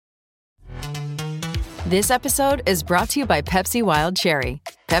This episode is brought to you by Pepsi Wild Cherry.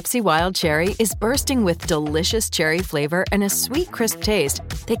 Pepsi Wild Cherry is bursting with delicious cherry flavor and a sweet, crisp taste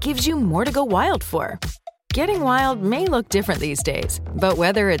that gives you more to go wild for. Getting wild may look different these days, but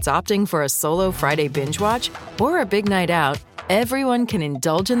whether it's opting for a solo Friday binge watch or a big night out, everyone can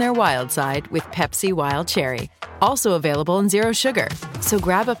indulge in their wild side with Pepsi Wild Cherry. Also available in Zero Sugar. So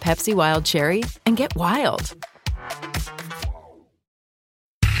grab a Pepsi Wild Cherry and get wild.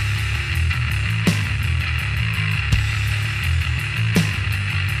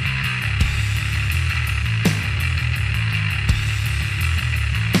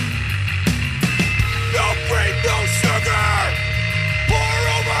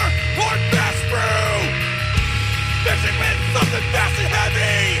 Fast and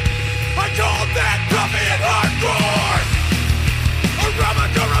heavy, I call that coffee and hardcore. A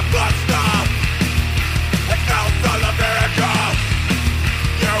ramateur of blood stuff. It smells of America.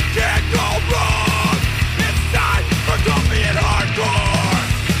 You can't go wrong. It's time for coffee and hardcore.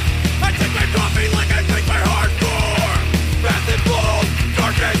 I take my coffee like I take my hardcore. Fast and bold,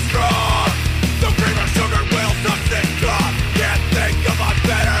 dark and strong. No cream or sugar will suck this up. Can't think of a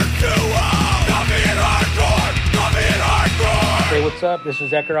better duo. Coffee and hardcore. Coffee and hardcore. Hey, what's up? This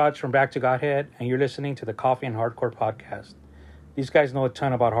is Ekaraj from Back to Godhead, and you're listening to the Coffee and Hardcore podcast. These guys know a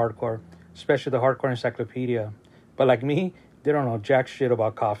ton about hardcore, especially the Hardcore Encyclopedia. But like me, they don't know jack shit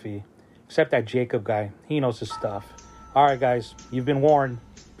about coffee. Except that Jacob guy. He knows his stuff. Alright guys, you've been warned.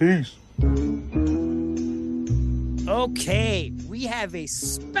 Peace. Okay, we have a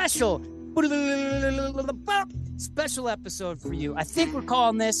special episode for you. I think we're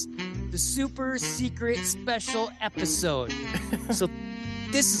calling this the super secret special episode. So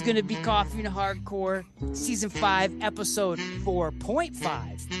this is going to be Coffee and Hardcore season 5 episode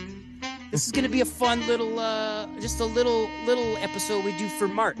 4.5. This is going to be a fun little just a little episode we do for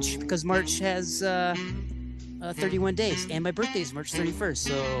March, because March has 31 days and my birthday is March 31st.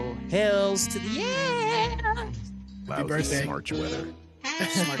 So hells to the yeah. Happy birthday. March weather.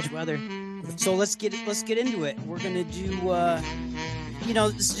 March weather. So let's get into it. We're going to do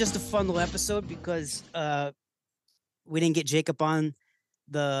this is just a fun little episode because we didn't get Jacob on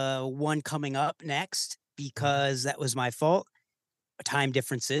the one coming up next because that was my fault. Time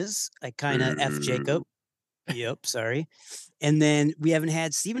differences. I kind of F Jacob. Yep, sorry. And then we haven't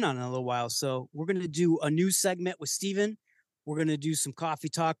had Steven on in a little while. So we're going to do a new segment with Steven. We're going to do some coffee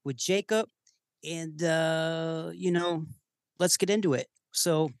talk with Jacob. And, let's get into it.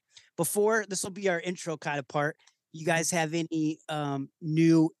 So before, this will be our intro kind of part. You guys have any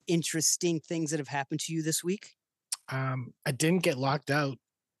new interesting things that have happened to you this week? I didn't get locked out.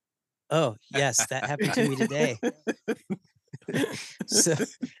 Oh, yes, that happened to me today. So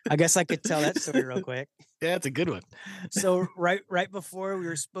I guess I could tell that story real quick. Yeah, it's a good one. So right before we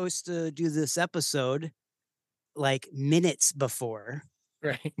were supposed to do this episode, like minutes before,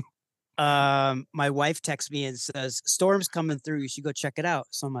 right? My wife texts me and says, "Storm's coming through. You should go check it out."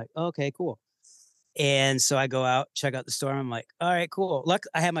 So I'm like, oh, "Okay, cool." And so I go out, check out the storm. I'm like, all right, cool. Luck,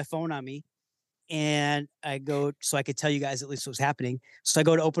 I had my phone on me and I go so I could tell you guys at least what was happening. So I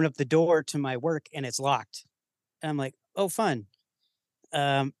go to open up the door to my work and it's locked. And I'm like, oh, fun.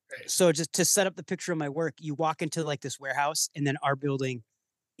 So just to set up the picture of my work, you walk into like this warehouse and then our building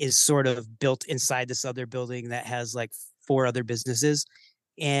is sort of built inside this other building that has like 4 other businesses.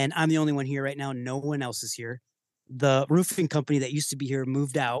 And I'm the only one here right now. No one else is here. The roofing company that used to be here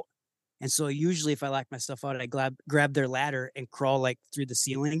moved out. And so usually if I lock my stuff out, I grab their ladder and crawl like through the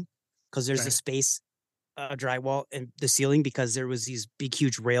ceiling because there's a space, drywall in the ceiling because there was these big,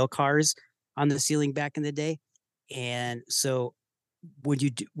 huge rail cars on the ceiling back in the day. And so when you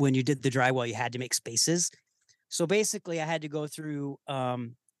did the drywall, you had to make spaces. So basically I had to go through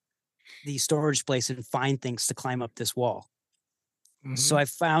the storage place and find things to climb up this wall. Mm-hmm. So I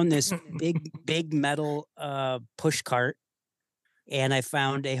found this big metal push cart. And I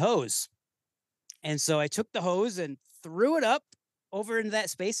found a hose. And so I took the hose and threw it up over into that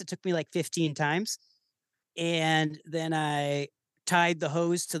space. It took me like 15 times. And then I tied the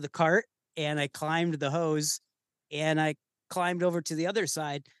hose to the cart and I climbed the hose and I climbed over to the other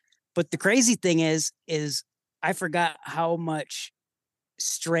side. But the crazy thing is I forgot how much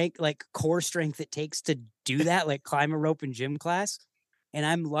strength, like core strength it takes to do that, like climb a rope in gym class. And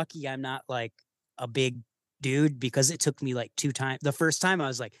I'm lucky I'm not like a big dude because it took me like 2 times. The first time I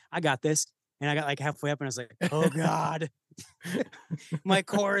was like, I got this. And I got like halfway up and I was like, oh God, my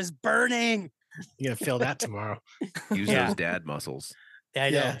core is burning. You're going to feel that tomorrow. Use those dad muscles. Yeah, I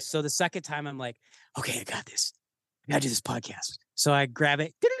know. So the second time I'm like, okay, I got this. I gotta do this podcast. So I grab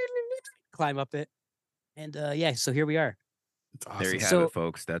it, climb up it. And so here we are. It's awesome. There you have So- it,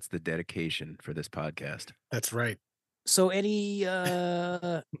 folks. That's the dedication for this podcast. That's right. So anything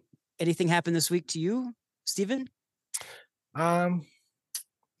happened this week to you, Steven?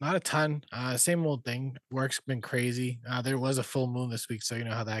 Not a ton. Same old thing. Work's been crazy. There was a full moon this week, so you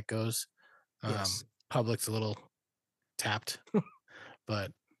know how that goes. Yes. Public's a little tapped,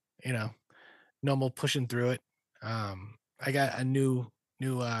 but you know, normal pushing through it. I got a new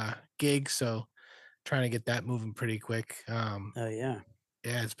gig, so trying to get that moving pretty quick. Oh yeah.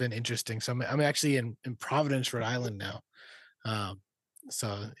 Yeah, it's been interesting. So I'm actually in Providence, Rhode Island now.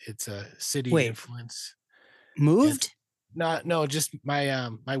 So it's a city Wait. influence. Moved? No, just my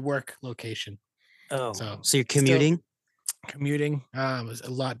my work location. Oh, So, so you're still- commuting? Commuting is a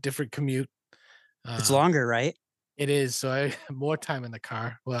lot different commute. It's longer, right? It is. So I have more time in the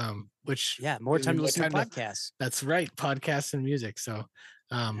car. Which Yeah, more really time to more listen to time podcasts. that's right, podcasts and music. So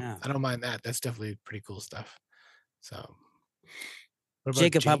Yeah. I don't mind that. That's definitely pretty cool stuff. So what about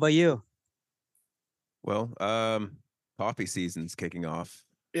Jacob, how Jake? about you? Well, coffee season's kicking off.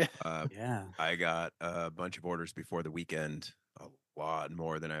 Yeah. Yeah. I got a bunch of orders before the weekend. A lot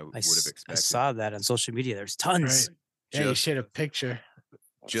more than I would have I expected. saw that on social media. There's tons. Right. Yeah, you Just- shared a picture.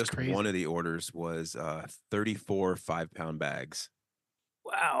 It's Just crazy. one of the orders was 34 5-pound bags.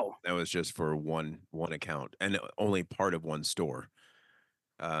 Wow. That was just for one account and only part of one store.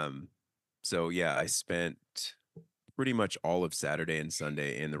 So yeah, I spent pretty much all of Saturday and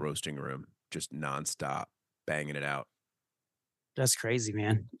Sunday in the roasting room, just nonstop banging it out. That's crazy,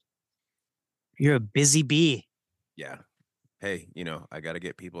 man. You're a busy bee. Yeah. Hey, I got to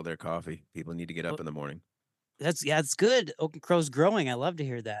get people their coffee. People need to get up in the morning. It's good. Oak and Crow's growing. I love to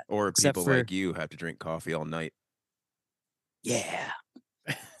hear that. Or Except people for- like you have to drink coffee all night. Yeah.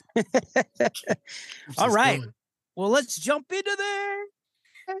 Keeps All us right. going. Well, let's jump into there.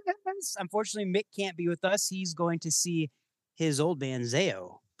 Unfortunately, Mick can't be with us. He's going to see his old band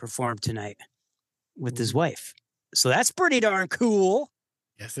Zayo perform tonight with his Ooh. wife. So that's pretty darn cool.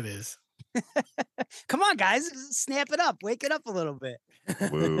 Yes, it is. Come on, guys, snap it up, wake it up a little bit.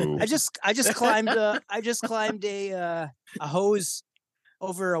 Whoa. I just climbed a hose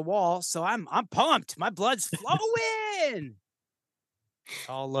over a wall, so I'm pumped. My blood's flowing.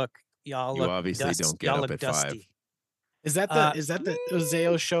 Y'all You look obviously dust- don't get y'all up look at dusty. 5. Is that the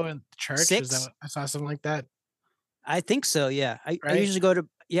Zayo show in church? Is 6? that I saw something like that? I think so. Yeah, I Right? usually go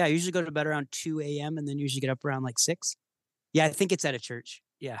to bed around 2 a.m. and then usually get up around like 6. Yeah, I think it's at a church.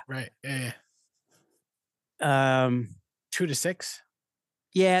 Yeah. Right. Yeah. 2 to 6.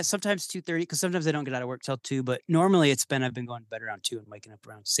 Yeah, sometimes 2:30 because sometimes I don't get out of work till 2. But normally I've been going to bed around 2 and waking up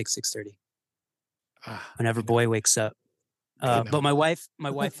around 6:30. Whenever boy wakes up. know. But my wife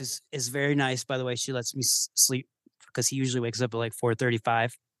is very nice. By the way, she lets me sleep because he usually wakes up at like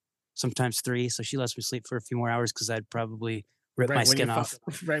 4:35, sometimes 3. So she lets me sleep for a few more hours because I'd probably rip my when skin you off.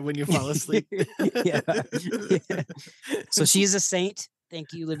 right when you fall asleep. Yeah. So she's a saint.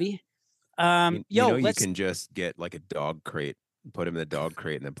 Thank you, Libby. You let's can just get like a dog crate, put him in the dog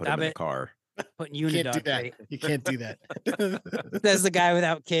crate, and then put Stop him in it. the car. put you in a Can't do dog that. crate. You can't do that. Says the guy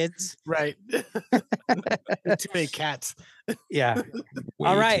without kids. Right. Too many cats. Yeah. Way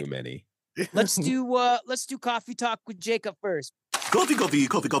All right. too many. Let's do coffee talk with Jacob first. Coffee, coffee,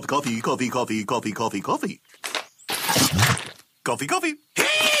 coffee, coffee, coffee, coffee, coffee, coffee, coffee, coffee. Coffee, coffee.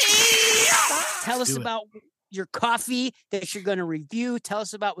 Tell us do it. about your coffee that you're going to review. Tell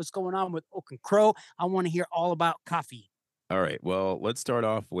us about what's going on with Oak and Crow. I want to hear all about coffee. All right. Well, let's start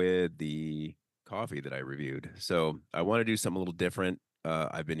off with the coffee that I reviewed. So I want to do something a little different.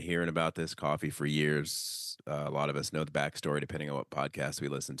 I've been hearing about this coffee for years. A lot of us know the backstory, depending on what podcast we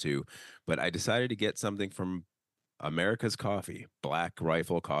listen to. But I decided to get something from America's Coffee, Black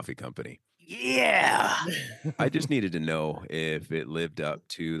Rifle Coffee Company. Yeah. I just needed to know if it lived up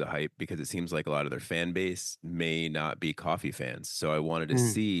to the hype because it seems like a lot of their fan base may not be coffee fans. So I wanted to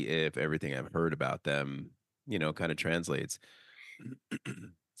Mm. see if everything I've heard about them, kind of translates.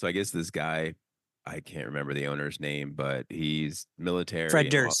 So I guess this guy, I can't remember the owner's name, but he's military. Fred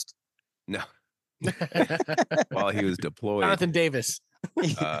and while- Durst. No, while he was deployed, Jonathan Davis.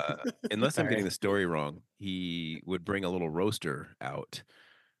 unless I'm Sorry. getting the story wrong, he would bring a little roaster out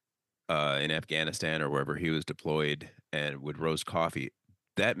in Afghanistan or wherever he was deployed and would roast coffee.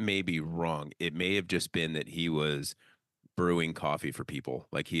 That may be wrong. It may have just been that he was brewing coffee for people.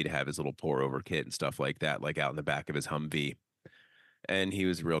 Like he'd have his little pour over kit and stuff like that, like out in the back of his Humvee. And he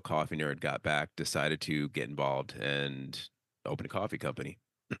was a real coffee nerd, got back, decided to get involved and open a coffee company.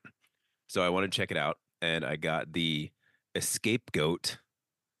 So I wanted to check it out. And I got the Scapegoat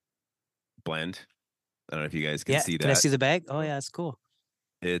blend. I don't know if you guys can see that. Can I see the bag? Oh yeah, that's cool.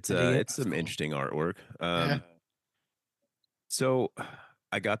 It's I dig it. it's some Cool. interesting artwork. Yeah. So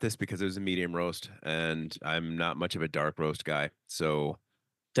I got this because it was a medium roast, and I'm not much of a dark roast guy. So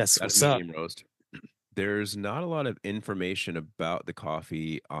That's got a what's up. medium roast. There's not a lot of information about the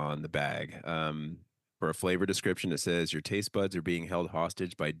coffee on the bag. For a flavor description, it says your taste buds are being held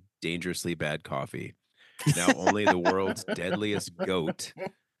hostage by dangerously bad coffee. Now only the world's deadliest goat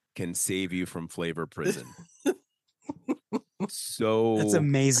can save you from flavor prison. That's So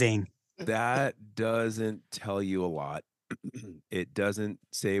amazing. that doesn't tell you a lot. It doesn't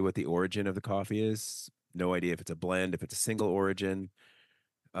say what the origin of the coffee is. No idea if it's a blend, if it's a single origin.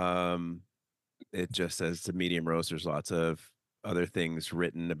 Um, it just says it's a medium roast. There's lots of other things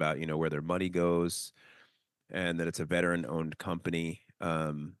written about, where their money goes and that it's a veteran owned company.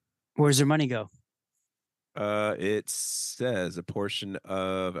 Where's your money go? It says a portion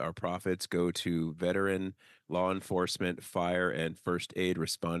of our profits go to veteran law enforcement, fire, and first aid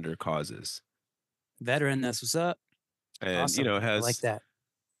responder causes. Veteran, that's what's up. And, Awesome. it I like has, that.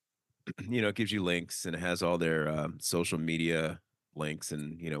 it gives you links and it has all their social media links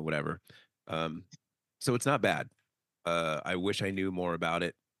and, whatever. So it's not bad. I wish I knew more about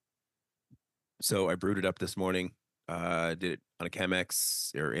it. So I brewed it up this morning. Did it on a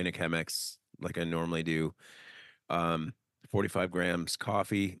Chemex or in a Chemex like I normally do. 45 grams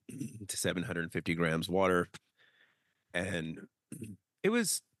coffee to 750 grams water. And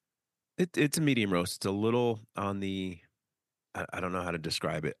it's a medium roast. It's a little on the, I don't know how to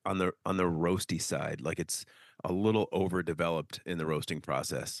describe it, on the roasty side. Like it's a little overdeveloped in the roasting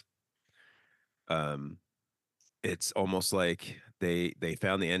process. It's almost like they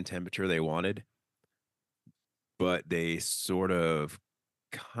found the end temperature they wanted, but they sort of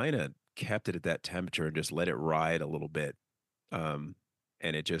kind of kept it at that temperature and just let it ride a little bit. And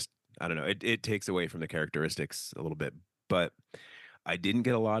it just, I don't know, it takes away from the characteristics a little bit. But I didn't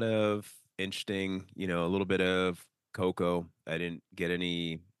get a lot of interesting, a little bit of cocoa. I didn't get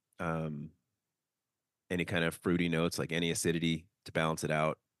any kind of fruity notes, like any acidity to balance it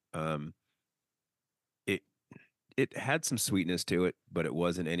out. It it had some sweetness to it, but it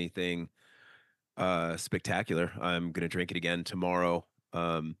wasn't anything spectacular. I'm gonna drink it again tomorrow.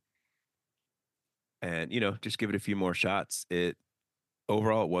 And just give it a few more shots.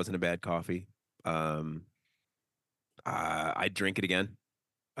 Overall, it wasn't a bad coffee. I'd drink it again.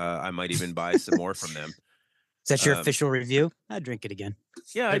 I might even buy some more from them. Is that your Um, official review? I'd drink it again.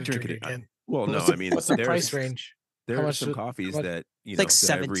 Yeah, I'd drink it again. Well, no, I mean, what's the price range? There How are much some is- coffees how much- that It's like that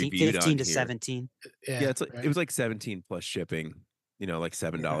I've 17, reviewed 15 on to here. 17. Yeah, it's like right. it was like 17 plus shipping. Like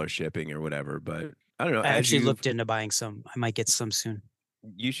 $7 shipping or whatever. But I don't know. I as actually you- looked into buying some. I might get some soon.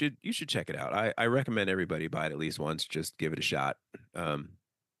 You should check it out. I recommend everybody buy it at least once. Just give it a shot.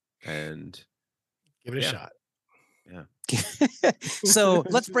 And Give it a Yeah. shot. So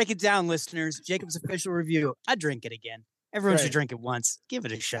let's break it down, listeners. Jacob's official review. I'd drink it again. Everyone should Right. drink it once. Give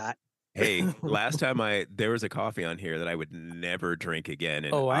it a shot. hey, last time there was a coffee on here that I would never drink again,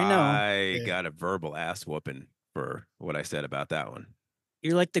 and Oh, I know. I Yeah. got a verbal ass whooping for what I said about that one.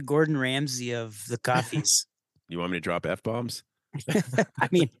 You're like the Gordon Ramsay of the coffees. You want me to drop f-bombs? I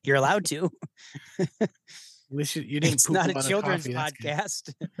mean, you're allowed to. At least you didn't. It's poop not on a children's coffee, that's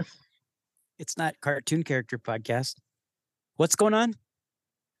good. podcast. It's not cartoon character podcast. What's going on?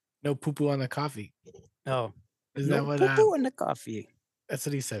 No poo poo on the coffee. Oh, Isn't no that what? poo-poo in the coffee. That's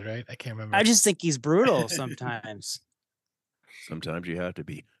what he said, right? I can't remember. I just think he's brutal sometimes. Sometimes you have to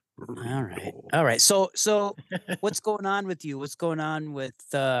be. All right. All right. So what's going on with you? What's going on with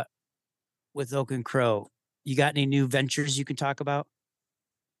Oak and Crow? You got any new ventures you can talk about?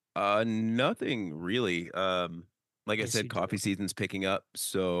 Nothing really. Like I Yes, said, you do. coffee season's picking up,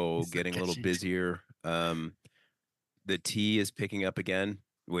 so It's the getting a little catchy. busier. The tea is picking up again,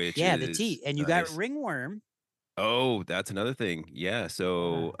 which Yeah, is the tea. And you nice. got ringworm. Oh, that's another thing. Yeah.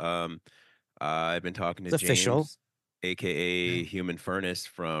 So I've been talking to It's official. James, aka Human Furnace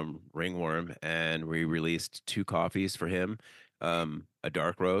from Ringworm, and we released 2 coffees for him. A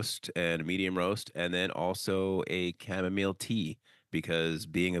dark roast and a medium roast, and then also a chamomile tea, because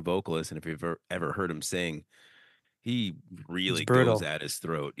being a vocalist, and if you've ever heard him sing, he really brutal. goes at his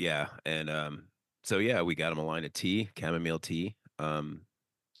throat. Yeah. And so yeah, we got him a line of tea, chamomile tea.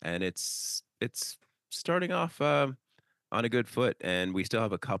 And it's starting off on a good foot, and we still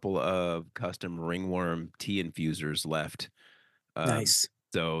have a couple of custom ringworm tea infusers left. Nice.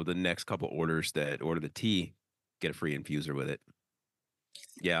 So the next couple orders that order the tea get a free infuser with it.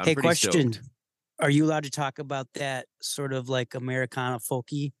 Yeah, I'm Hey, pretty question. stoked. Are you allowed to talk about that sort of like Americana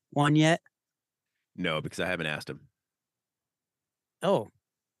folky one yet? No, because I haven't asked him. Oh,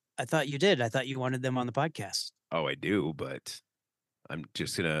 I thought you did. I thought you wanted them on the podcast. Oh, I do, but I'm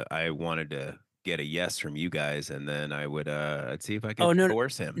just I wanted to get a yes from you guys, and then I would I'd see if I could Oh, no,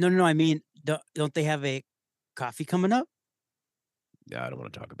 coerce him. no. I mean, don't they have a coffee coming up? Yeah, I don't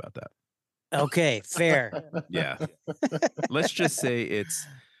want to talk about that. Okay, fair. Yeah. Let's just say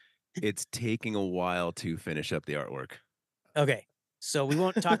it's taking a while to finish up the artwork. Okay, so we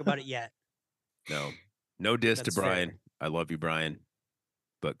won't talk about it yet. No diss to That's Brian. fair. I love you, Brian.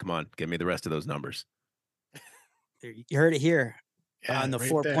 But come on, give me the rest of those numbers. You heard it here Yeah, on the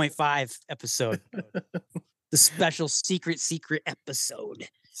right 4.5 episode, the special secret episode.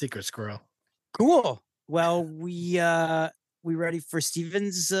 Secret squirrel. Cool. Well, we ready for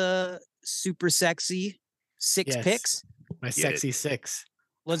Steven's super sexy six Yes. picks? My Get sexy six.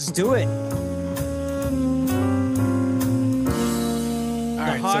 Let's do it. All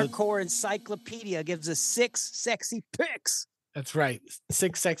The right, so Hardcore Encyclopedia gives us 6 sexy picks. that's right.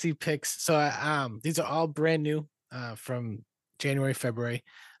 6 sexy picks. So these are all brand new from January, February.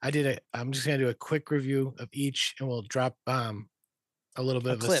 I'm just gonna do a quick review of each, and we'll drop a little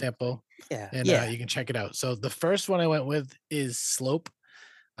bit of a clip. sample, Yeah. and you can check it out. So the first one I went with is Slope.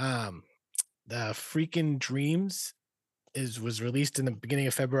 The Freaking Dreams was released in the beginning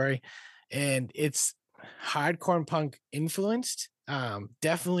of February, and it's hardcore and punk influenced.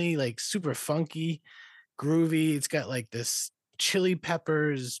 Definitely like super funky, groovy. It's got like this Chili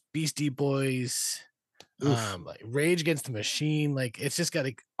Peppers, Beastie Boys, like Rage Against the Machine. Like it's just got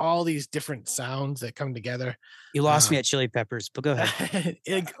like all these different sounds that come together. You lost me at Chili Peppers, but go ahead.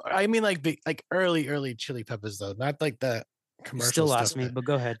 I mean like early Chili Peppers though, not like the You commercial still stuff lost me, but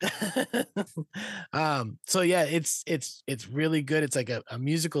go ahead. So yeah, it's really good. It's like a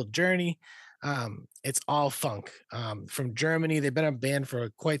musical journey. It's all funk. From Germany. They've been a band for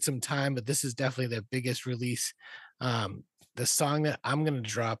quite some time, but this is definitely their biggest release. The song that I'm gonna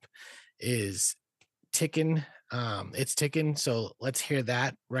drop is Tickin'. It's Tickin', so let's hear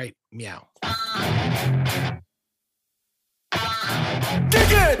that right meow.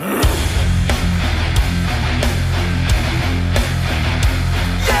 Dig it!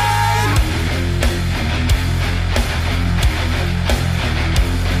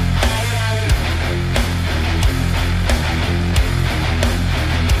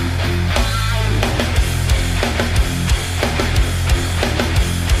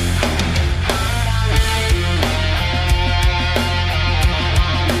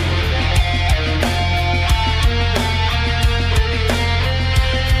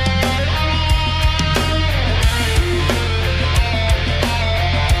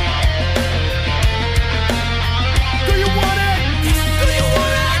 Do you want it? Do you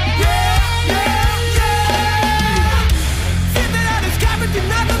want it? Yeah, yeah, yeah. See that I discovered you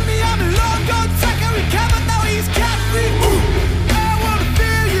never me. I'm a long gone sucker. Recovered now he's carefree. I wanna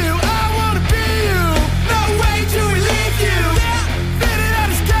feel you. I wanna be you. No way to relieve you. See that I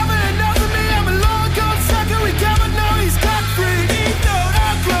discovered enough of me. I'm a long gone sucker. Recovered now he's carefree. He's known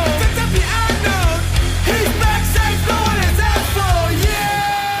or grown. Since I'm the unknown. He's back safe. No one has asked for. Yeah.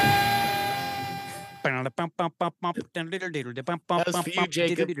 That was for you,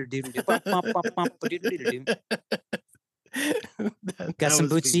 Jacob. Got some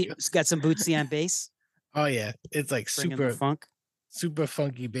That was for you. bootsy. Got some bootsy on bass. Oh yeah, it's like Bringing the funk. super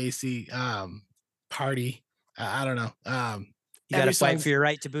funky, bassy, party. I don't know. You got to every fight song's- for your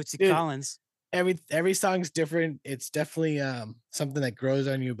right to Bootsy Dude, Collins. every song's different. It's definitely something that grows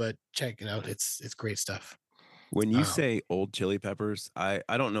on you, but check it out. It's great stuff. When you Oh. say old Chili Peppers, I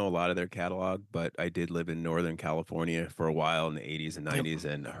don't know a lot of their catalog, but I did live in Northern California for a while in the 80s and 90s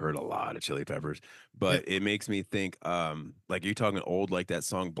and heard a lot of Chili Peppers. But it makes me think, like you're talking old, like that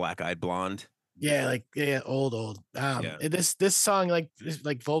song Black Eyed Blonde. Yeah, like old. Yeah. This song, like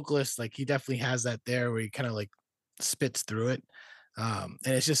vocalist, like he definitely has that there where he kind of like spits through it. And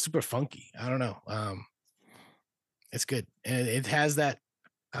it's just super funky. I don't know. It's good. And it has that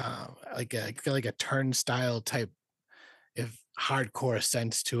like a turnstile type if hardcore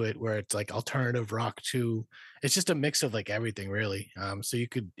sense to it where it's like alternative rock too. It's just a mix of like everything really. So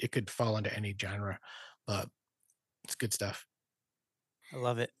it could fall into any genre, but it's good stuff. I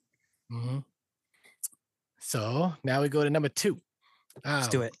love it. Mm-hmm. So now we go to number 2. Let's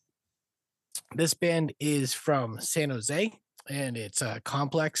do it. This band is from San Jose, and it's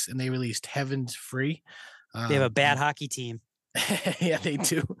Complex, and they released Heaven's Free. They have a bad hockey team. Yeah, they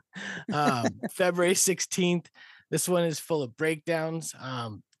do. February 16th. This one is full of breakdowns.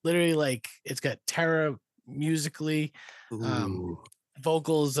 Literally, like it's got terror musically.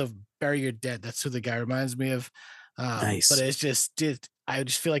 Vocals of Bury Your Dead. That's who the guy reminds me of. Nice. But I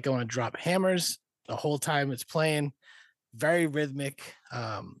just feel like I want to drop hammers the whole time it's playing. Very rhythmic.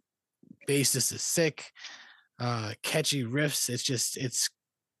 Bassist is sick. Catchy riffs. It's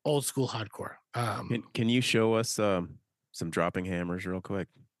old school hardcore. Can you show us some dropping hammers real quick?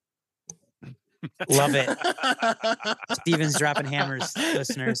 Love it. Steven's dropping hammers,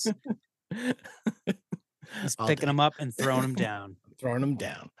 listeners. He's picking them up and throwing them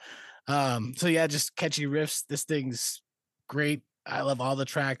down. So yeah, just catchy riffs. This thing's great. I love all the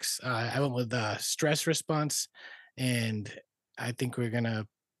tracks. I went with Stress Response, and I think we're gonna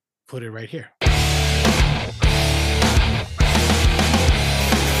put it right here.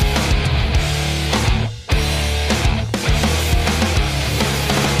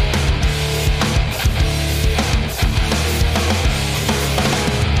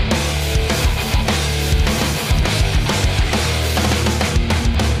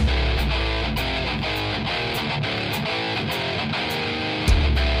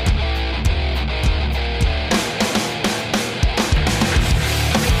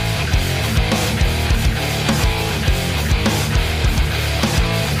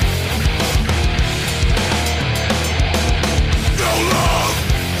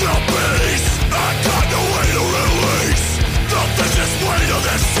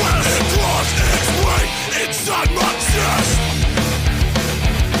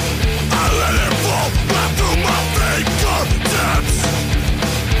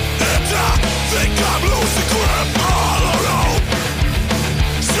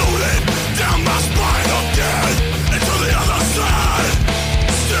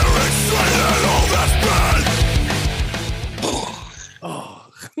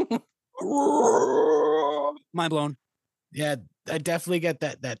 Mind blown. Yeah, I definitely get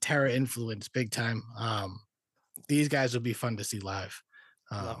that Terror influence big time. These guys would be fun to see live.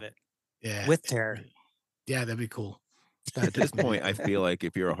 Love it. Yeah, with Terror. Yeah, that'd be cool. At this point, I feel like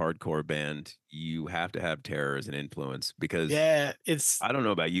if you're a hardcore band, you have to have Terror as an influence because it's. I don't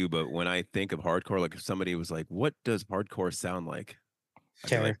know about you, but when I think of hardcore, like if somebody was like, "What does hardcore sound like?"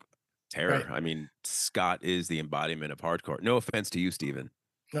 Terror. Like, Terror. Right. I mean, Scott is the embodiment of hardcore. No offense to you, Steven.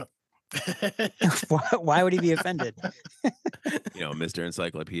 No. Why would he be offended? Mr.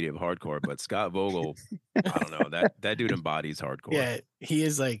 Encyclopedia of Hardcore, but Scott Vogel, I don't know, that dude embodies hardcore. Yeah, he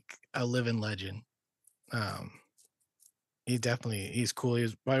is like a living legend. He's cool.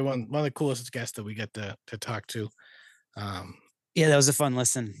 He's probably one of the coolest guests that we get to talk to. Yeah, that was a fun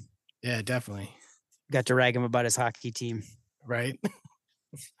listen. Yeah, definitely. Got to rag him about his hockey team. Right.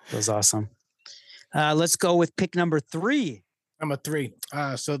 That was awesome. Let's go with pick number 3. Number 3.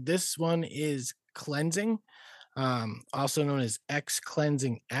 So this one is Cleansing, also known as X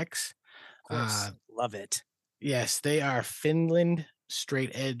Cleansing X. Love it. Yes, they are Finland straight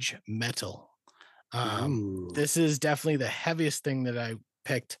edge metal. This is definitely the heaviest thing that I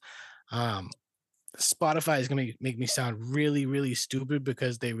picked. Spotify is going to make me sound really, really stupid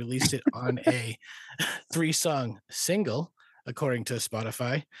because they released it on a 3-song single, according to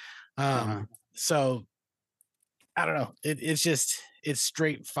Spotify. So I don't know. It's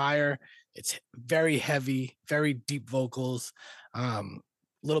straight fire. It's very heavy, very deep vocals, a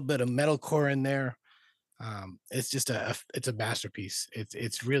little bit of metalcore in there. It's just it's a masterpiece.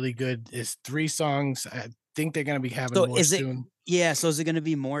 It's really good. It's 3 songs. I think they're going to be having more soon. Yeah. So is it going to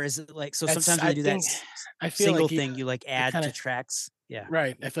be more? Is it like, so sometimes you do that I feel single like thing you like add to tracks. Yeah.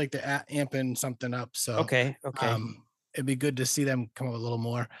 Right. I feel like they're amping something up. So, okay. It'd be good to see them come up with a little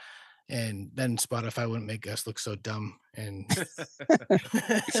more. And then Spotify wouldn't make us look so dumb, and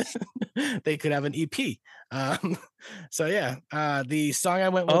they could have an EP. So yeah, the song I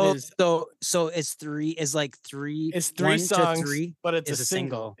went with is so it's 3 is like 3. It's 3 songs, to 3, but it's a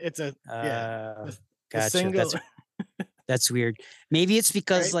single. It's a gotcha. Single. That's weird. Maybe it's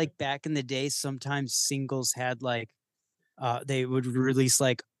because Right? like back in the day, sometimes singles had like they would release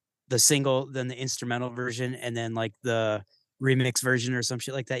like the single, then the instrumental version, and then like the remix version or some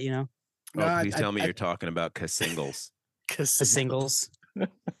shit like that. Please tell me you're talking about singles. The singles.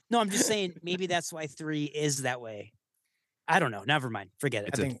 No, I'm just saying maybe that's why 3 is that way. I don't know. Never mind. Forget it.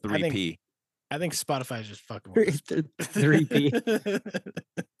 It's a 3P. I think Spotify is just fucking with us. 3P.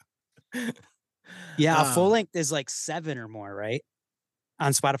 Yeah, a full length is like 7 or more, right?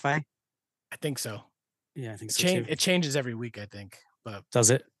 On Spotify. I think so. Yeah, I think so too. It changes every week, I think. But does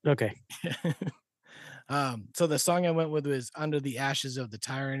it? Okay. So the song I went with was Under the Ashes of the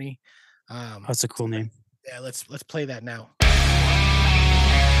Tyranny. That's a cool name. Yeah, let's play that now.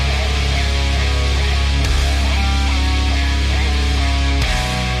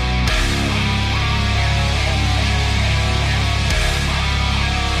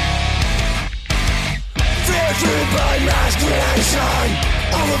 Driven by mass creation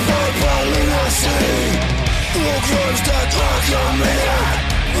of a purple lunacy, all crimes that are committed,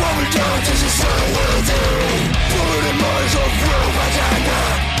 rolling down to society, polluted minds of propaganda,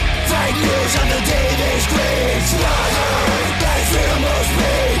 fake news and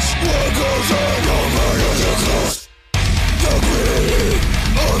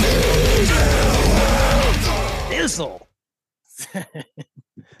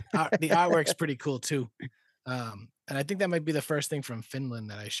the artwork's pretty cool too. And I think that might be the first thing from Finland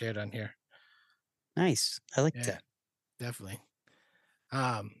that I shared on here. Nice. I like Yeah, that. definitely.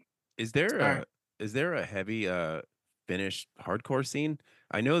 Um, Is there Alright. a heavy Finnish hardcore scene?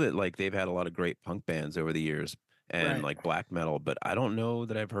 I know that like they've had a lot of great punk bands over the years and Right. like black metal, but I don't know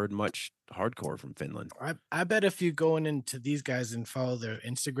that I've heard much hardcore from Finland. I bet if you go into these guys and follow their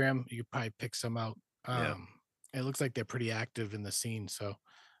Instagram, you could probably pick some out. Yeah. It looks like they're pretty active in the scene. So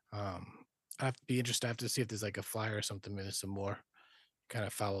I have to be interested. I have to see if there's like a flyer or something, maybe some more. Kind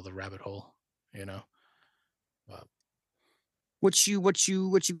of follow the rabbit hole, you know. But What you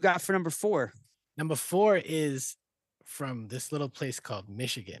got for number 4? number 4 is from this little place called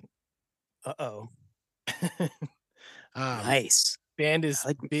Michigan. Uh-oh. Nice. Band is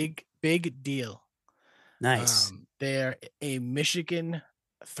Big Deal. Nice. They're a Michigan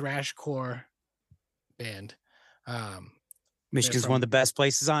thrashcore band. Michigan's one of the best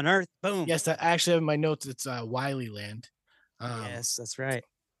places on earth. Boom. Yes, I actually have in my notes. It's Wiley Land. Yes, that's right.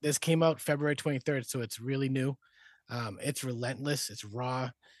 This came out February 23rd, so it's really new. It's relentless. It's raw.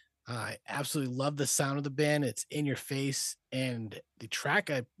 I absolutely love the sound of the band. It's in your face. And the track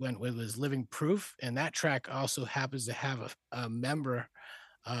I went with was Living Proof. And that track also happens to have a member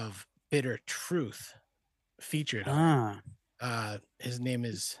of Bitter Truth featured on it. His name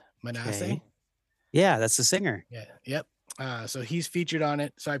is Manasseh. Okay. Yeah, that's the singer. Yeah. Yep. So he's featured on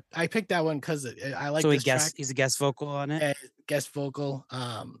it. So I picked that one because I like. So this track. he's a guest vocal on it. Yeah, guest vocal.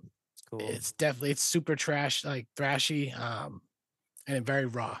 Cool. It's super trash, like thrashy, and very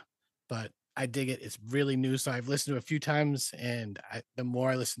raw. But I dig it. It's really new. So I've listened to it a few times, and the more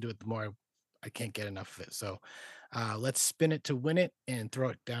I listen to it, the more I can't get enough of it. So let's spin it to win it and throw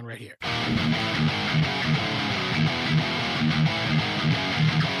it down right here.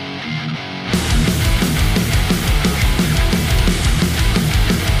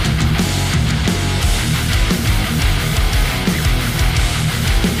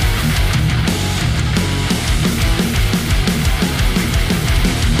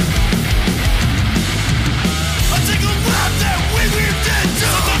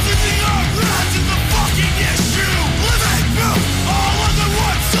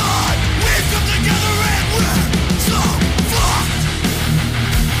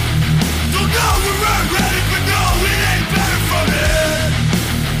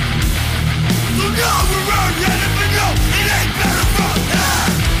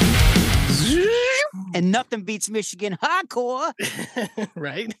 And nothing beats Michigan hardcore.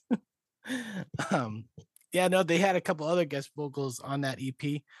 Right? Yeah, no, they had a couple other guest vocals on that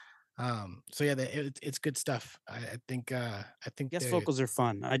EP. So yeah, it's good stuff. I think guest vocals are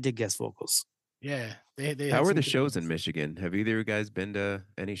fun. I dig guest vocals. Yeah, they How were the shows in Michigan? Have either of you guys been to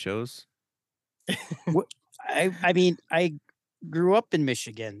any shows? I mean, I grew up in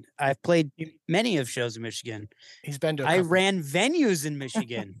Michigan. I've played many of shows in Michigan. He's been to. I ran venues in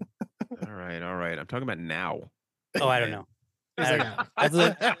Michigan. All right. I'm talking about now. Oh, I don't know. I've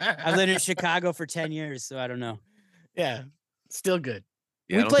lived in Chicago for 10 years, so I don't know. Yeah, still good.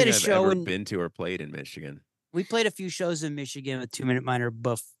 Yeah, We I don't played think a I've show ever in- been to or played in Michigan. We played a few shows in Michigan with 2 Minute Minor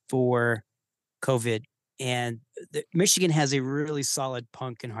before COVID, and Michigan has a really solid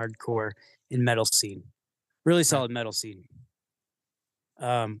punk and hardcore and metal scene. Really solid metal scene.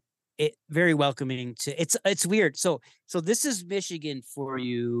 It very welcoming to it's weird. So this is Michigan for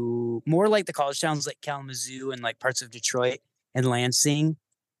you, more like the college towns like Kalamazoo and like parts of Detroit and Lansing.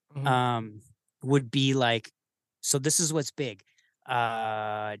 Would be like, so this is what's big.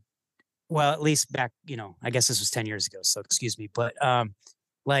 Well, at least back, I guess this was 10 years ago, so excuse me, but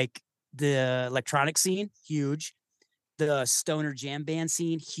like the electronic scene, huge. The stoner jam band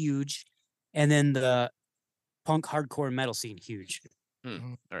scene, huge. And then the punk hardcore metal scene, huge.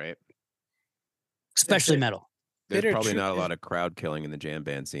 All right. Especially metal. There's Bitter probably Truth not a lot of crowd killing in the jam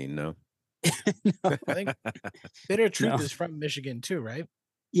band scene, no? I think Bitter Truth No. is from Michigan too, right?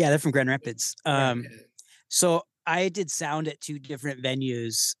 Yeah, they're from Grand Rapids. Yeah. So I did sound at 2 different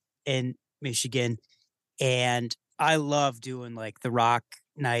venues in Michigan, and I love doing like the rock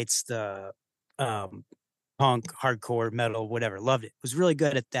nights, the punk, hardcore, metal, whatever. Loved it. Was really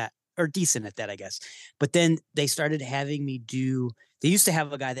good at that, or decent at that, I guess. But then they started having me do. They used to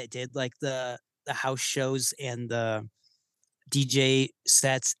have a guy that did like the house shows and the DJ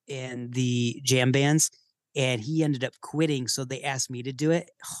sets and the jam bands, and he ended up quitting. So they asked me to do it.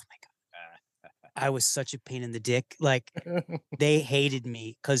 Oh my God. I was such a pain in the dick. Like they hated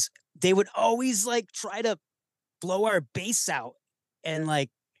me because they would always like try to blow our bass out and like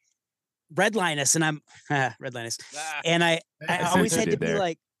redline us. And I'm redline us. And I I see always what you had to did be there.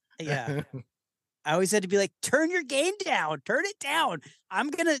 like, yeah. I always had to be like, turn your gain down, turn it down.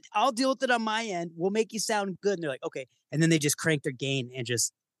 I'll deal with it on my end. We'll make you sound good. And they're like, okay. And then they just crank their gain and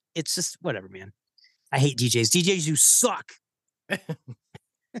it's just whatever, man. I hate DJs. DJs who suck.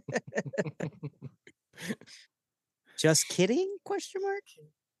 Just kidding? Question mark.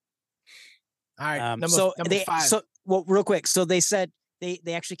 All right. Number five. So, well, real quick. So they said they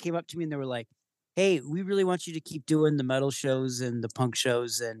actually came up to me and they were like, "Hey, we really want you to keep doing the metal shows and the punk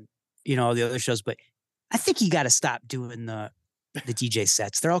shows and all the other shows, but I think you got to stop doing the DJ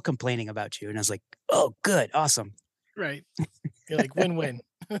sets. They're all complaining about you." And I was like, "Oh, good, awesome, right." You're like win-win.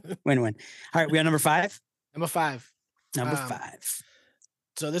 Win-win. All right, we on number 5. Number 5. Number 5.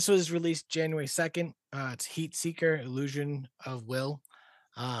 So this was released January 2nd. It's Heat Seeker, Illusion of Will.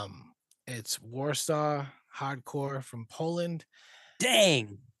 It's Warsaw hardcore from Poland.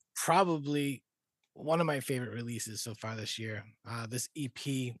 Dang. Probably one of my favorite releases so far this year. This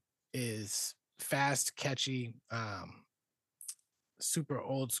EP is fast, catchy, super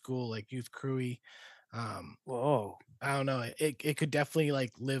old school, like Youth Crewy. Whoa. I don't know. It could definitely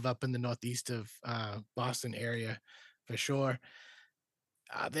like live up in the northeast of Boston area for sure.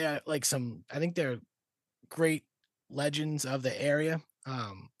 They're like I think they're great legends of the area.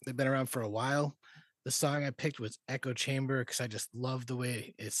 They've been around for a while. The song I picked was Echo Chamber because I just love the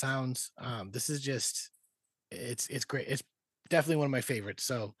way it sounds. This is just, it's great. It's definitely one of my favorites.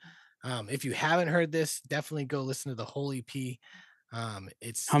 So if you haven't heard this, definitely go listen to the whole EP.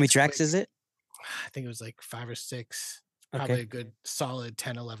 It's how many tracks quick. is it? I think it was like 5 or 6. Probably a good solid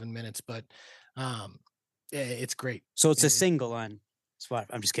 10, 11 minutes, but yeah, it's great. So it's a single on Spotify.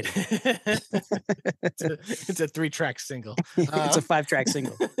 I'm just kidding. It's a 3-track single. It's a 5-track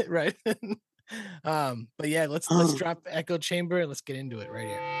single. Right. But yeah, let's drop Echo Chamber and let's get into it right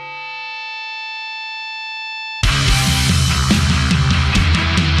here.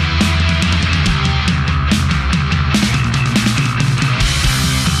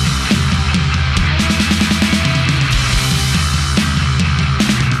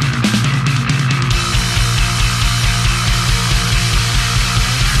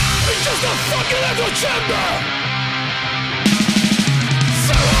 Fucking echo chamber.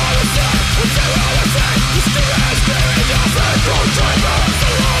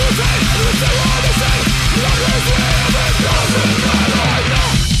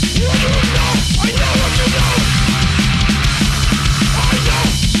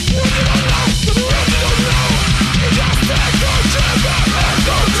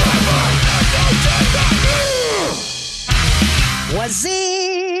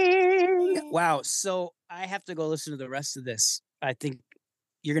 Wow. So I have to go listen to the rest of this. I think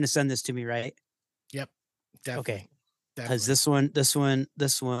you're going to send this to me, right? Yep. Definitely. Okay. Because this one,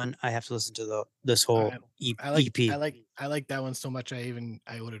 I have to listen to this whole EP. I like that one so much. I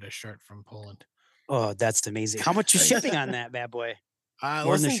ordered a shirt from Poland. Oh, that's amazing. How much is shipping on that bad boy?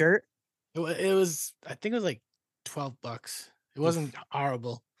 More than the shirt? It was, I think it was like $12. It wasn't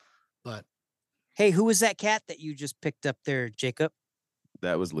horrible, but. Hey, who was that cat that you just picked up there, Jacob?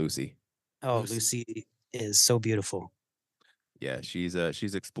 That was Lucy. Oh, Lucy is so beautiful. Yeah, she's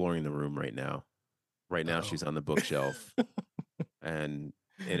exploring the room right now. Right now, she's on the bookshelf, and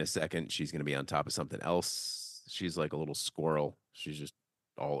in a second, she's gonna be on top of something else. She's like a little squirrel. She's just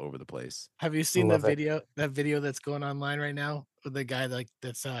all over the place. Have you seen that video? That video that's going online right now with the guy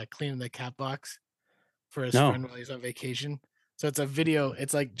that's cleaning the cat box for his friend while he's on vacation. So it's a video.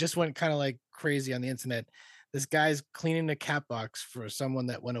 It's like just went kind of like crazy on the internet. This guy's cleaning the cat box for someone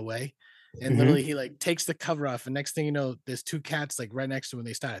that went away. And literally he like takes the cover off, and next thing you know, there's 2 cats like right next to him, and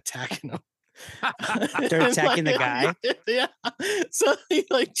they start attacking him. They're attacking the guy. Yeah. So he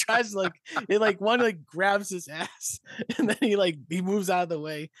like tries one like grabs his ass, and then he moves out of the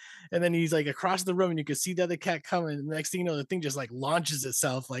way, and then he's like across the room, and you can see the other cat coming. And the next thing you know, the thing just like launches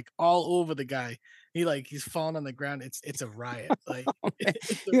itself like all over the guy. He's falling on the ground. It's a riot. Like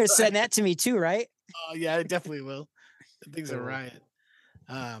you're gonna send that to me too, right? Oh yeah, I definitely will. The thing's a riot.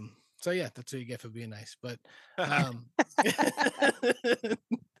 So yeah, that's what you get for being nice. But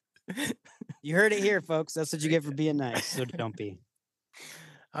you heard it here, folks. That's what you get for being nice. So don't be.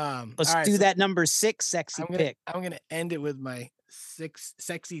 Let's right, do that number 6 sexy pick. I'm gonna end it with my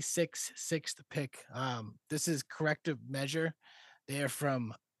sexy sixth pick. This is Corrective Measure. They are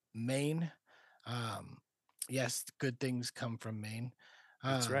from Maine. Yes, good things come from Maine.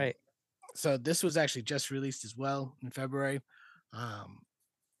 That's right. So this was actually just released as well in February.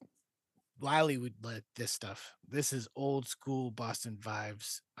 Wiley would like this stuff. This is old school Boston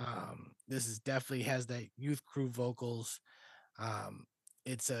vibes. This is definitely has that Youth Crew vocals.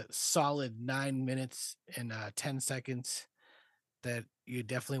 It's a solid 9 minutes and 10 seconds. that you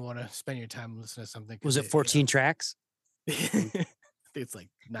definitely want to spend your time listening to something. 'cause Was it 14 tracks? It's like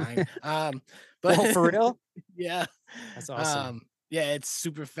 9. But Oh, for real? yeah. That's awesome. Yeah, it's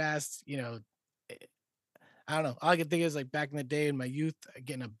super fast. I don't know. All I can think is like back in the day in my youth,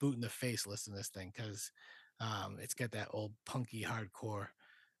 getting a boot in the face listening to this thing because it's got that old punky hardcore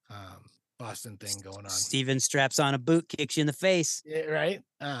Boston thing going on. Steven straps on a boot, kicks you in the face. Yeah, right.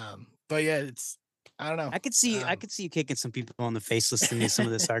 But yeah, I don't know. I could see you kicking some people in the face listening to some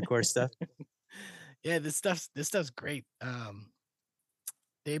of this hardcore stuff. Yeah, this stuff's great.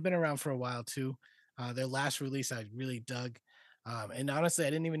 They've been around for a while too. Their last release I really dug. And honestly, I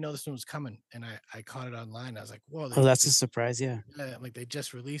didn't even know this one was coming, and I caught it online. I was like, "Whoa!" Oh, that's a surprise, yeah. Like they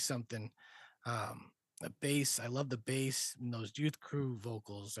just released something. The bass, I love the bass, and those Youth Crew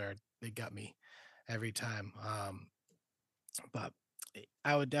vocals they got me every time. But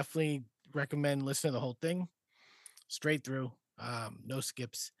I would definitely recommend listening to the whole thing straight through, no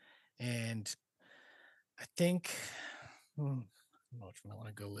skips, and I think I don't know which one I want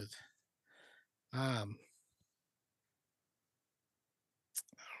to go with. I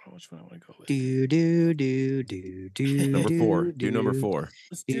don't know which one I want to go with. Number 4. Do number 4.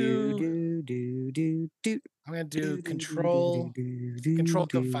 Let's do. I'm gonna do Control. Control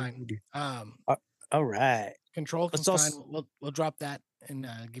Confine. All right. Control Let's Confine. We'll drop that and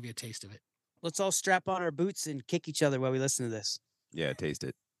give you a taste of it. Let's all strap on our boots and kick each other while we listen to this. Yeah, taste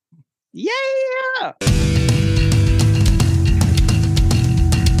it. Yeah.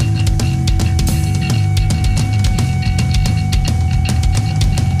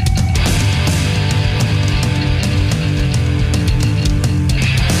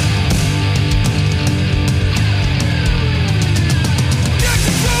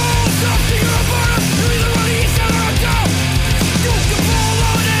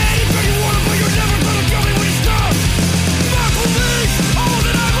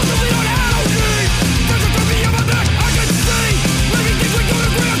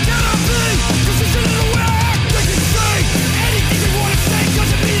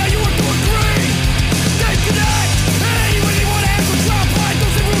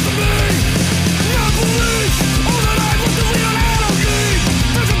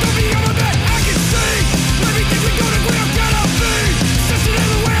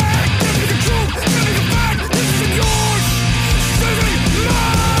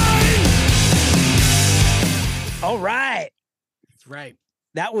 All right. That's right.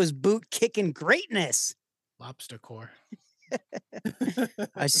 That was boot kicking greatness. Lobster core.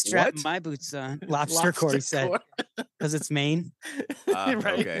 I strapped my boots on. Lobster core, he said, because it's Maine.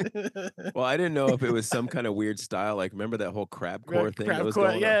 Okay. Well, I didn't know if it was some kind of weird style. Like, remember that whole crab core thing that was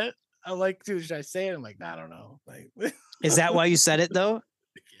going on? Yeah. I like to. Should I say it? I'm like, I don't know. Like, is that why you said it though?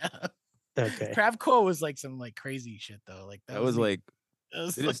 Yeah. Okay. Crab core was like some like crazy shit though. Like that was like.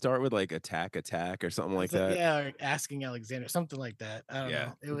 Did it start with like attack or something like that? Yeah, or Asking Alexander, something like that. I don't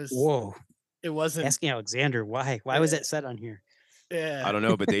know. It was. Whoa. It wasn't Asking Alexander. Why? Why was that said on here? Yeah. I don't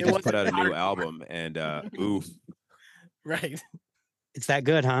know, but they just put out a new album, and oof. Right. It's that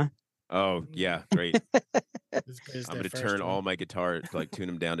good, huh? Oh yeah, great. I'm gonna turn all my guitar, like tune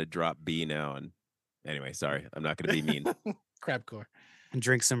them down to drop B now. And anyway, sorry, I'm not gonna be mean. Crab core. And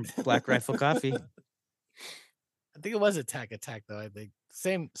drink some Black Rifle coffee. I think it was Attack though. I think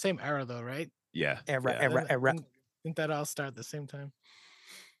same era though, right? Yeah. Era. Didn't that all start at the same time?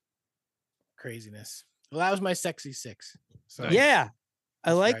 Craziness. Well, that was my sexy 6. So yeah,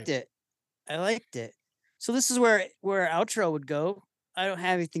 I liked it. I liked it. So this is where our outro would go. I don't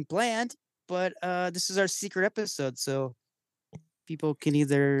have anything planned, but this is our secret episode, so people can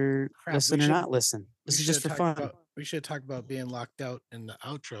either listen or not listen. This is just for fun. We should talk about being locked out in the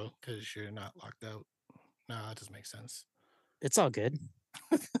outro because you're not locked out. No, that doesn't make sense. It's all good.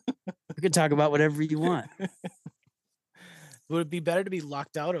 We can talk about whatever you want. Would it be better to be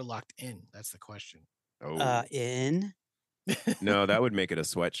locked out or locked in? That's the question. Oh, in. No, that would make it a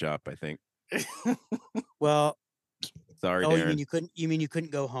sweatshop, I think. Well, sorry, Darren. You mean you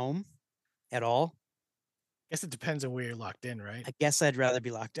couldn't go home at all? Guess it depends on where you're locked in, right? I guess I'd rather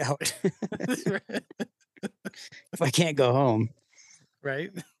be locked out. If I can't go home.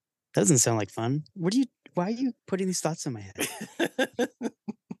 Right? Doesn't sound like fun. Why are you putting these thoughts in my head?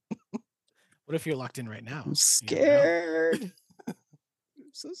 What if you're locked in right now? I'm scared. I'm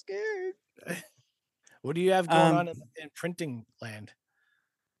so scared. What do you have going on in printing land?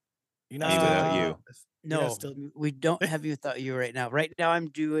 You know, without you. No, we don't have you without you right now. Right now, I'm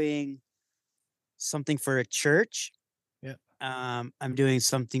doing something for a church. Yeah. I'm doing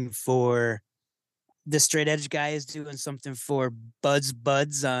something for the Straight Edge guy is doing something for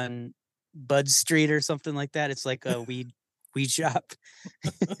Buds on Bud Street or something like that. It's like a weed weed shop.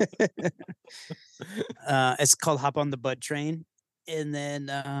 It's called Hop on the Bud Train. And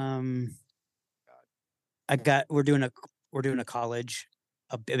then we're doing a college,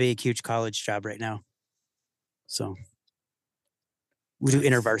 a big huge college job right now. So we do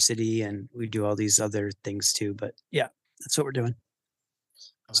InterVarsity and we do all these other things too. But yeah, that's what we're doing.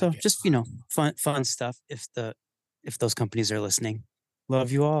 So just fun stuff. If those companies are listening,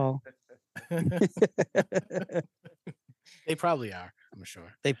 love you all. They probably are. I'm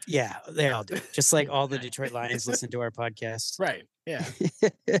sure. They all do. Just like all the Detroit Lions listen to our podcast. Right. Yeah.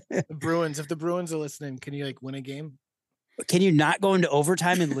 The Bruins. If the Bruins are listening, can you win a game? Can you not go into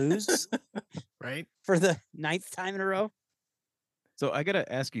overtime and lose? Right. For the 9th time in a row. So I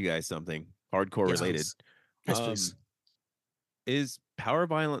gotta ask you guys something hardcore related. Yes, please. Is power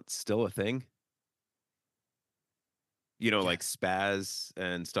violence still a thing? Like spaz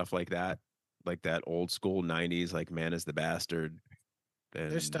and stuff like that old school 90s, like Man is the Bastard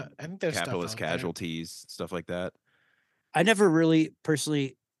and There's stuff. I think there's Capitalist stuff out Casualties, stuff like that. I never really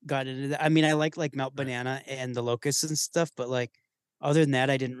personally got into that. I mean, I like Melt Banana and the Locusts and stuff, but other than that,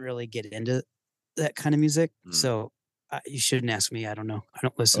 I didn't really get into that kind of music. So you shouldn't ask me. I don't know. I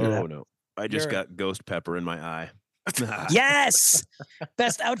don't listen to that. Oh no, I just got Ghost Pepper in my eye. Yes,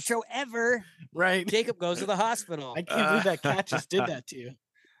 best outro ever. Right. Jacob goes to the hospital. I can't believe that cat just did that to you.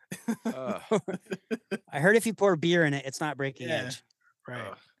 I heard if you pour beer in it, it's not breaking edge.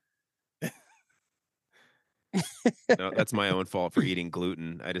 Right. No, that's my own fault for eating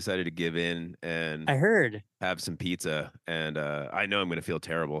gluten. I decided to give in and I heard have some pizza, and I know I'm going to feel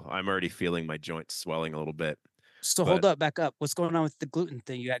terrible. I'm already feeling my joints swelling a little bit. So hold up, back up. What's going on with the gluten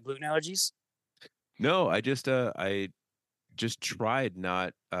thing? You got gluten allergies? No, I just tried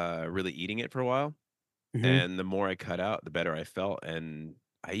not really eating it for a while, and the more I cut out, the better I felt. And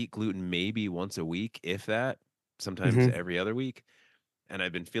I eat gluten maybe once a week, if that. Sometimes every other week, and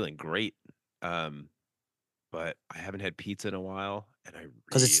I've been feeling great. But I haven't had pizza in a while, and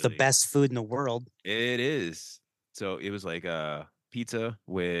because it's the best food in the world. It is. So it was like a pizza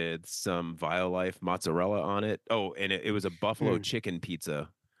with some Violife mozzarella on it. Oh, and it was a buffalo chicken pizza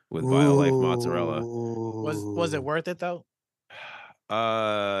with Violife mozzarella. Was it worth it though?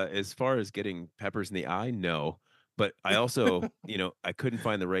 As far as getting peppers in the eye, no. But I also, I couldn't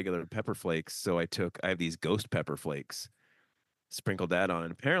find the regular pepper flakes, so I have these ghost pepper flakes. Sprinkled that on,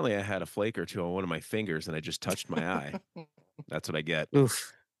 and apparently I had a flake or two on one of my fingers, and I just touched my eye. That's what I get.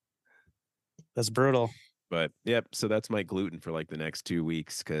 Oof, that's brutal. But yep, so that's my gluten for the next 2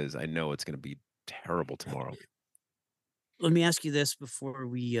 weeks, because I know it's going to be terrible tomorrow. Let me ask you this before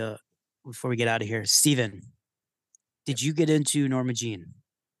we get out of here, Steven. Did you get into Norma Jean?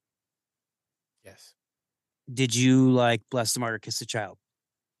 Yes. Did you like Bless the Martyr, Kiss the Child?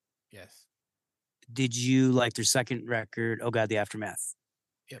 Yes. Did you like their second record, Oh God, the Aftermath?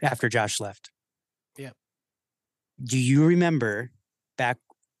 Yep. After Josh left? Yep. Do you remember back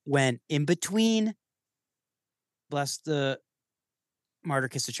when in between Bless the Martyr,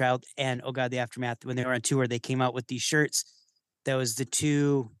 Kiss the Child and Oh God, the Aftermath, when they were on tour, they came out with these shirts. That was the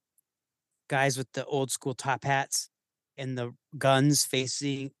two guys with the old school top hats and the guns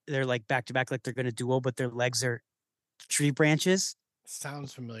facing, they're back to back, like they're going to duel, but their legs are tree branches.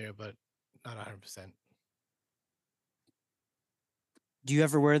 Sounds familiar, but not 100%. Do you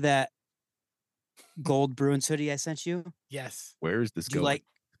ever wear that gold Bruins hoodie I sent you? Yes. Where is this going?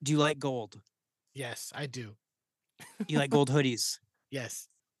 Do you like gold? Yes, I do. You like gold hoodies? Yes.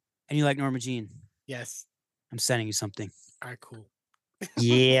 And you like Norma Jean? Yes. I'm sending you something. All right, cool.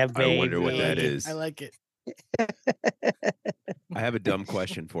 Yeah, baby. I wonder what that is. I like it. I have a dumb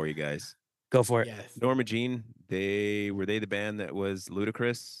question for you guys. Go for it. Yes. Norma Jean, were they the band that was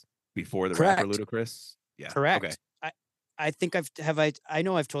Ludacris before the Correct. rapper Ludacris? Yeah. Correct. Okay. I think I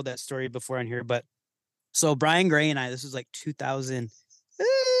know I've told that story before on here, but so Brian Gray and I, this was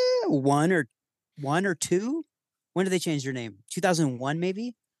 2001 or 2. When did they change their name? 2001,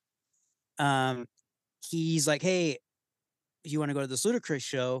 maybe. He's like, hey, if you want to go to this Ludacris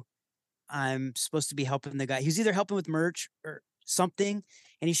show, I'm supposed to be helping the guy. He's either helping with merch or something.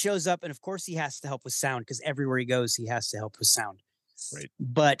 And he shows up, and of course he has to help with sound, because everywhere he goes, he has to help with sound. Right.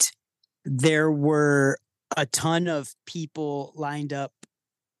 But there were a ton of people lined up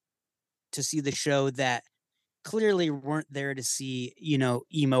to see the show that clearly weren't there to see, emo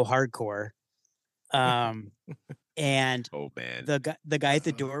hardcore. And oh man, the guy at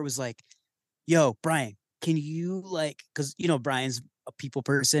the door was like, yo, Brian, can you because Brian's a people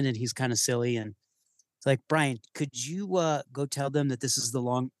person and he's kind of silly, and it's like, Brian, could you go tell them that this is the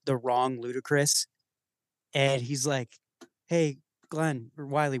wrong Ludacris? And he's like, hey, Glenn or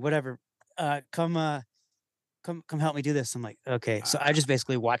Wiley, whatever, come come help me do this. I'm like, okay. So I just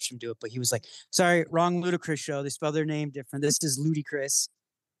basically watched him do it, but he was like, sorry, wrong Ludacris show. They spell their name different. This is Ludicrous.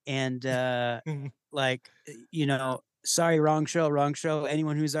 And sorry, wrong show.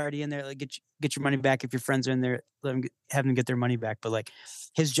 Anyone who's already in there, like get your money back. If your friends are in there, have them get their money back. But like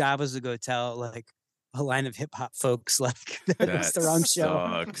his job was to go tell like a line of hip hop folks like that's the wrong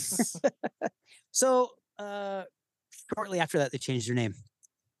show. Sucks. So shortly after that, they changed their name.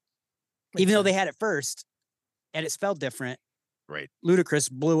 Even though they had it first and it spelled different. Right.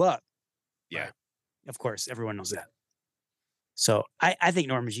 Ludacris blew up. Yeah. Of course, everyone knows that. So I think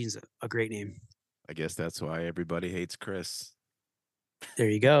Norma Jean's a great name. I guess that's why everybody hates Chris. There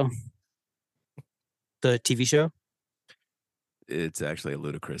you go. The TV show? It's actually a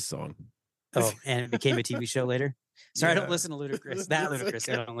Ludacris song. Oh, and it became a TV show later? Sorry, I don't Yeah. listen to Ludacris. That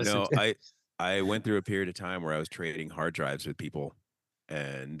Ludacris, I don't listen No, to. I went through a period of time where I was trading hard drives with people,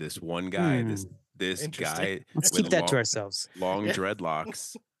 and this one guy, this Interesting. guy, Let's with keep that to ourselves. long Yeah.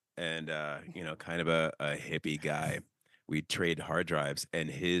 dreadlocks, and kind of a hippie guy. We'd trade hard drives, and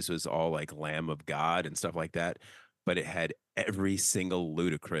his was all like Lamb of God and stuff like that, but it had every single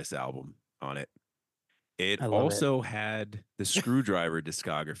Ludacris album on it. It I love it. also had the Screwdriver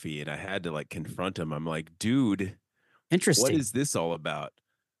discography, and I had to like confront him. I'm like, dude, Interesting. what is this all about?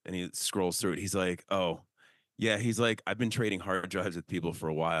 And he scrolls through it. He's like, oh, yeah. He's like, I've been trading hard drives with people for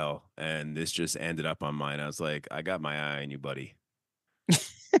a while, and this just ended up on mine. I was like, I got my eye on you, buddy.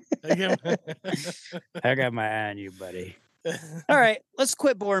 I got my eye on you, buddy. All right, let's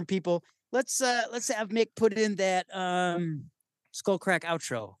quit boring people. Let's have Mick put in that Skull Crack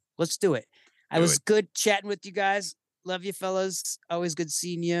outro. Let's do it. I was good chatting with you guys. Love you, fellas. Always good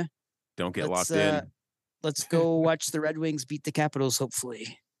seeing you. Don't get locked in. Let's go watch the Red Wings beat the Capitals,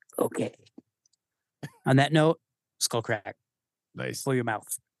 hopefully. Okay. On that note, Skull Crack Nice. for your mouth.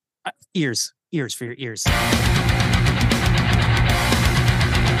 Ears for your ears.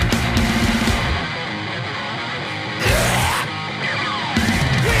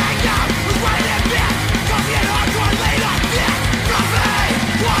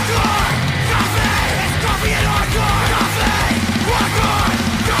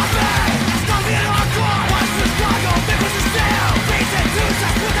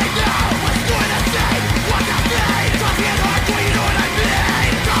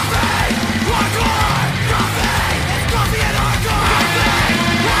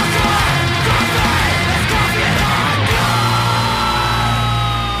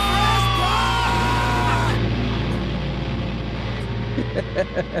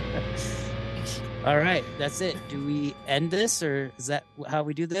 All right, that's it. Do we end this, or is that how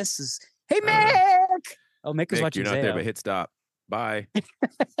we do this? Is hey Mick? Oh, Mick is Mick, watching. you're not there, Zayo. but hit stop. Bye.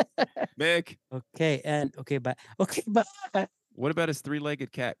 Mick. Okay, bye. Okay, bye. What about his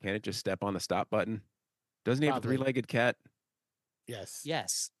three-legged cat? Can't it just step on the stop button? Doesn't he have a Probably. three-legged cat? Yes.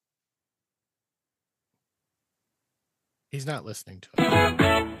 Yes. He's not listening to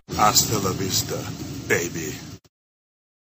it. Hasta la vista, baby.